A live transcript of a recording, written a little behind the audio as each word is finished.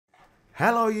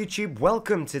Hello YouTube,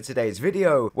 welcome to today's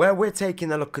video where we're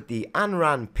taking a look at the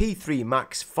Anran P3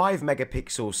 MAX 5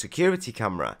 megapixel security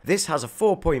camera. This has a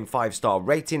 4.5 star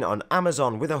rating on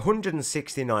Amazon with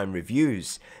 169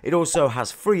 reviews. It also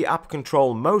has free app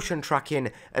control, motion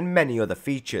tracking and many other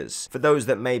features. For those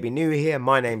that may be new here,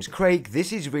 my name's Craig,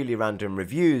 this is Really Random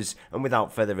Reviews, and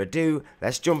without further ado,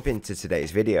 let's jump into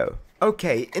today's video.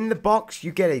 Okay, in the box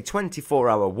you get a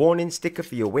 24-hour warning sticker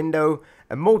for your window,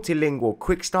 a multilingual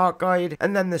quick start guide,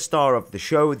 and then the star of the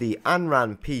show, the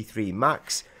Anran P3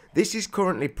 MAX. This is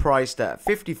currently priced at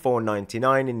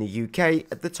 $54.99 in the UK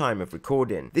at the time of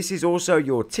recording. This is also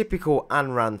your typical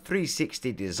Anran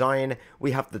 360 design.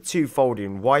 We have the two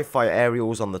folding Wi-Fi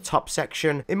aerials on the top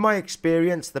section. In my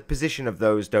experience, the position of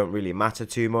those don't really matter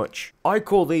too much. I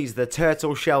call these the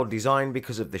turtle shell design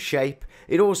because of the shape.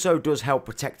 It also does help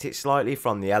protect it slightly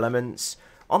from the elements.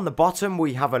 On the bottom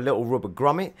we have a little rubber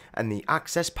grommet and the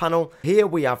access panel. Here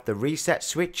we have the reset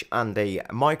switch and a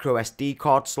micro SD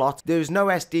card slot. There's no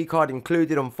SD card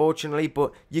included unfortunately,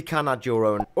 but you can add your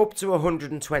own up to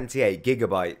 128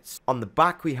 gigabytes. On the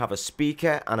back we have a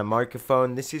speaker and a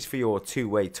microphone. This is for your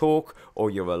two-way talk or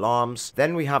your alarms.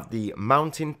 Then we have the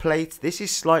mounting plate. This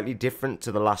is slightly different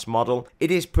to the last model.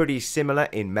 It is pretty similar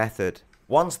in method.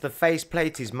 Once the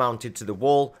faceplate is mounted to the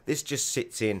wall, this just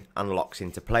sits in and locks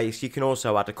into place. You can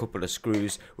also add a couple of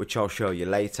screws, which I'll show you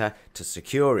later, to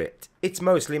secure it. It's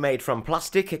mostly made from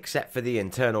plastic except for the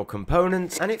internal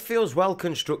components, and it feels well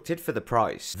constructed for the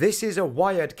price. This is a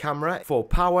wired camera. For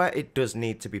power, it does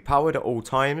need to be powered at all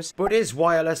times, but is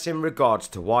wireless in regards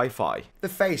to Wi-Fi. The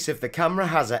face of the camera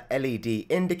has a LED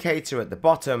indicator at the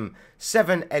bottom,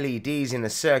 7 LEDs in a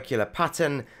circular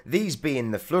pattern, these being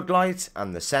the floodlight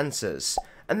and the sensors.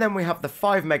 And then we have the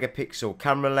 5 megapixel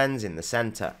camera lens in the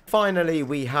center. Finally,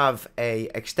 we have a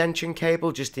extension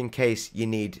cable just in case you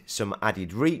need some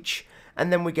added reach.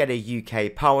 And then we get a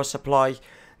UK power supply.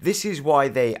 This is why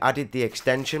they added the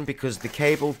extension, because the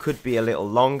cable could be a little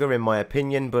longer in my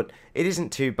opinion, but it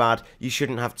isn't too bad. You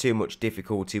shouldn't have too much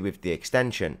difficulty with the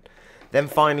extension. Then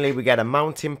finally we get a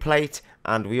mounting plate,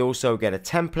 and we also get a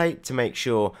template to make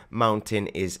sure mounting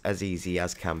is as easy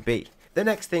as can be. The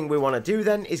next thing we want to do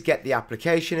then is get the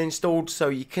application installed, so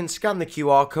you can scan the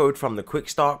QR code from the quick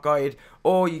start guide,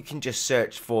 or you can just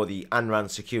search for the Anran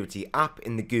security app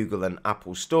in the Google and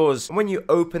Apple stores. And when you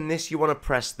open this, you want to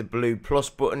press the blue plus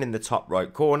button in the top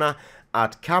right corner,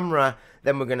 add camera,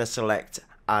 then we're going to select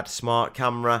add smart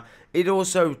camera. It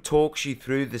also talks you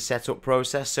through the setup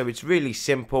process, so it's really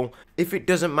simple. If it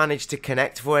doesn't manage to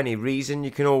connect for any reason,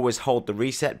 you can always hold the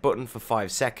reset button for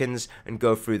 5 seconds and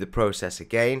go through the process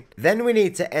again. Then we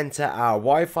need to enter our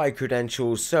Wi-Fi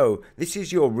credentials, so this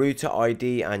is your router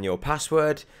ID and your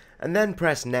password. And then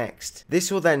press next.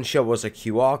 This will then show us a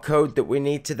QR code that we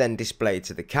need to then display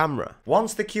to the camera.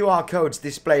 Once the QR code's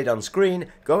displayed on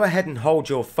screen, go ahead and hold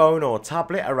your phone or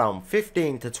tablet around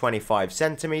 15 to 25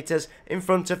 centimeters in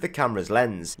front of the camera's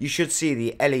lens. You should see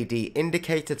the LED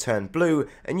indicator turn blue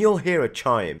and you'll hear a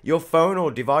chime. Your phone or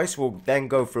device will then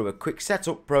go through a quick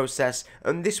setup process,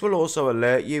 and this will also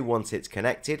alert you once it's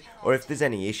connected or if there's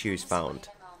any issues found.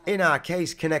 In our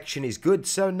case, connection is good,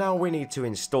 so now we need to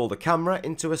install the camera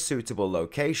into a suitable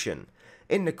location.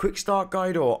 In the quick start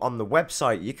guide or on the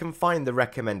website, you can find the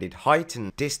recommended height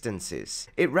and distances.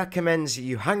 It recommends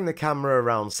you hang the camera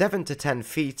around 7 to 10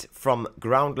 feet from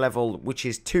ground level, which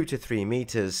is 2 to 3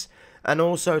 meters, and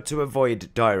also to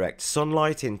avoid direct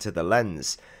sunlight into the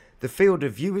lens. The field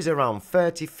of view is around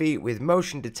 30 feet, with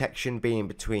motion detection being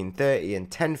between 30 and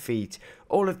 10 feet.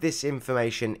 All of this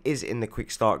information is in the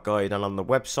quick start guide and on the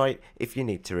website if you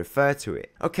need to refer to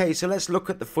it. Okay, so let's look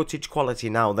at the footage quality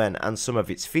now then and some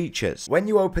of its features. When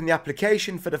you open the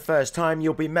application for the first time,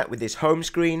 you'll be met with this home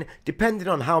screen. Depending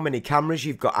on how many cameras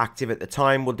you've got active at the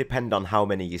time will depend on how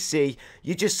many you see.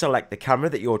 You just select the camera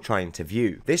that you're trying to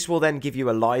view. This will then give you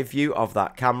a live view of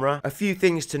that camera. A few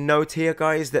things to note here,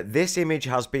 guys, that this image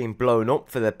has been blown up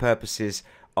for the purposes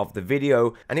of the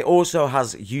video, and it also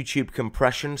has YouTube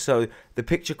compression, so the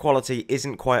picture quality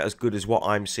isn't quite as good as what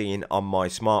I'm seeing on my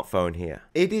smartphone here.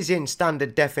 It is in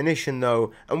standard definition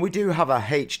though, and we do have a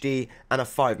HD and a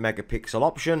 5 megapixel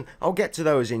option. I'll get to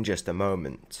those in just a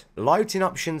moment. Lighting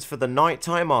options for the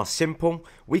nighttime are simple.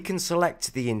 We can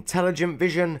select the intelligent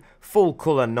vision, full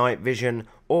color night vision,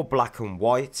 or black and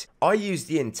white. I use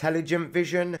the intelligent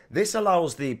vision. This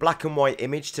allows the black and white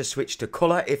image to switch to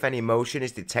colour if any motion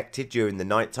is detected during the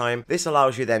night time. This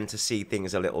allows you then to see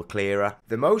things a little clearer.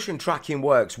 The motion tracking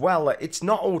works well. It's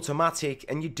not automatic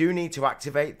and you do need to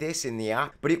activate this in the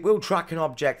app, but it will track an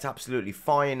object absolutely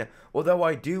fine. Although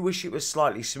I do wish it was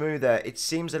slightly smoother, it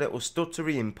seems a little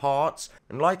stuttery in parts.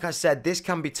 And like I said, this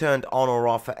can be turned on or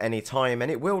off at any time and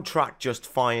it will track just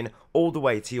fine all the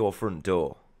way to your front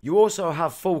door. You also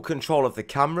have full control of the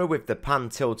camera with the pan,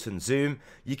 tilt and zoom.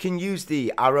 You can use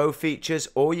the arrow features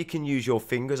or you can use your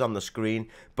fingers on the screen.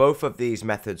 Both of these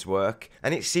methods work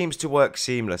and it seems to work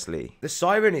seamlessly. The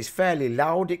siren is fairly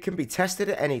loud. It can be tested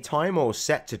at any time or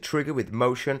set to trigger with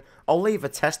motion. I'll leave a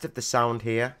test of the sound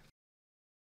here.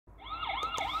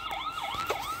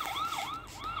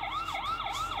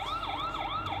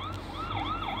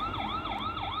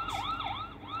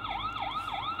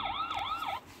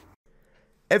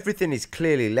 Everything is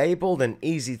clearly labelled and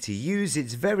easy to use.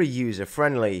 It's very user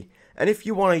friendly. And if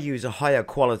you want to use a higher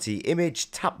quality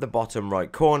image, tap the bottom right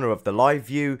corner of the live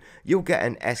view. You'll get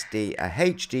an SD, a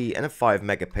HD and a 5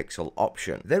 megapixel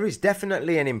option. There is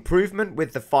definitely an improvement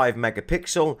with the 5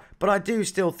 megapixel, but I do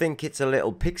still think it's a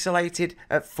little pixelated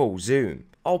at full zoom.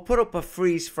 I'll put up a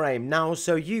freeze frame now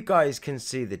so you guys can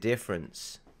see the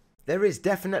difference. There is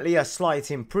definitely a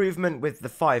slight improvement with the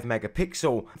 5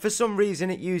 megapixel. For some reason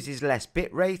it uses less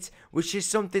bitrate, which is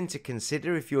something to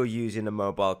consider if you're using a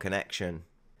mobile connection.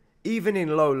 Even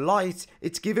in low light,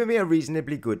 it's giving me a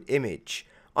reasonably good image.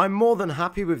 I'm more than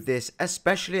happy with this,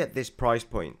 especially at this price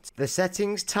point. The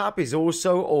settings tab is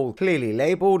also all clearly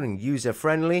labelled and user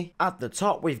friendly. At the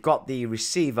top we've got the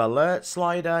receive alert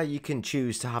slider. You can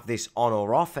choose to have this on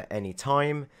or off at any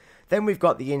time. Then we've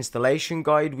got the installation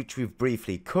guide, which we've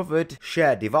briefly covered.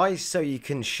 Share device, so you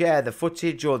can share the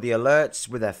footage or the alerts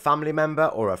with a family member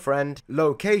or a friend.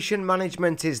 Location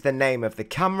management is the name of the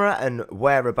camera and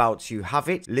whereabouts you have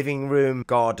it. Living room,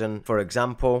 garden, for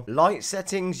example. Light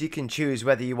settings, you can choose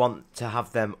whether you want to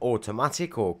have them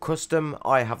automatic or custom.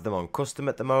 I have them on custom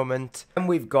at the moment. And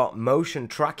we've got motion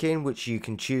tracking, which you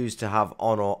can choose to have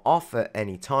on or off at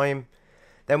any time.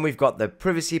 Then we've got the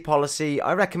privacy policy.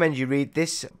 I recommend you read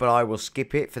this, but I will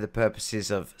skip it for the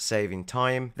purposes of saving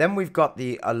time. Then we've got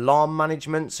the alarm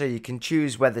management, so you can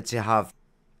choose whether to have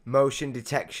motion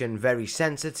detection very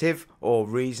sensitive or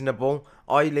reasonable.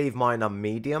 I leave mine on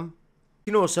medium.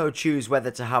 You can also choose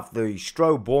whether to have the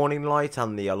strobe warning light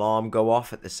and the alarm go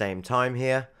off at the same time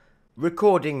here.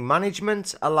 Recording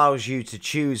management allows you to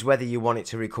choose whether you want it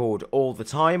to record all the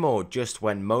time or just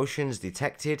when motion's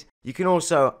detected. You can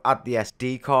also add the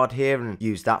SD card here and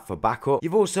use that for backup.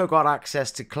 You've also got access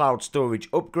to cloud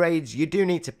storage upgrades. You do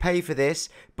need to pay for this,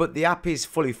 but the app is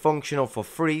fully functional for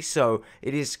free, so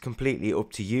it is completely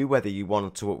up to you whether you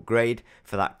want to upgrade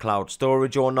for that cloud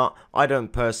storage or not. I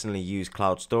don't personally use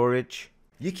cloud storage.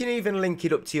 You can even link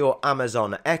it up to your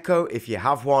Amazon Echo if you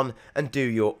have one and do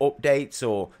your updates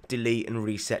or delete and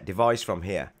reset device from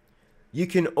here. You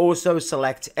can also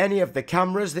select any of the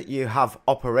cameras that you have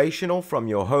operational from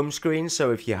your home screen, so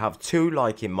if you have two,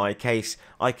 like in my case,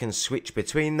 I can switch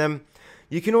between them.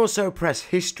 You can also press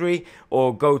history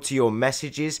or go to your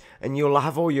messages and you'll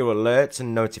have all your alerts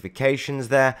and notifications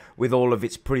there with all of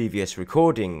its previous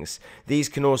recordings. These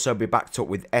can also be backed up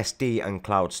with SD and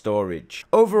cloud storage.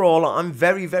 Overall, I'm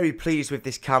very pleased with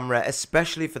this camera,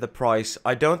 especially for the price.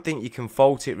 I don't think you can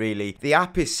fault it really. The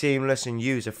app is seamless and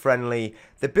user friendly.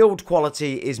 The build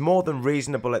quality is more than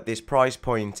reasonable at this price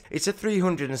point. It's a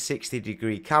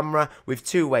 360-degree camera with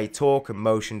two-way talk and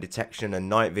motion detection and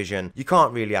night vision. You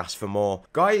can't really ask for more.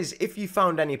 Guys, if you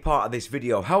found any part of this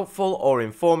video helpful or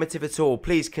informative at all,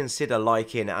 please consider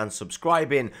liking and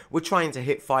subscribing. We're trying to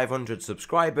hit 500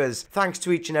 subscribers. Thanks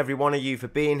to each and every one of you for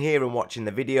being here and watching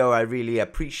the video. I really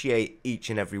appreciate each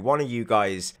and every one of you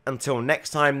guys. Until next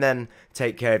time then,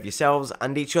 take care of yourselves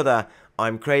and each other.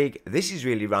 I'm Craig, this is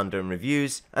Really Random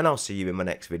Reviews, and I'll see you in my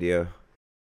next video.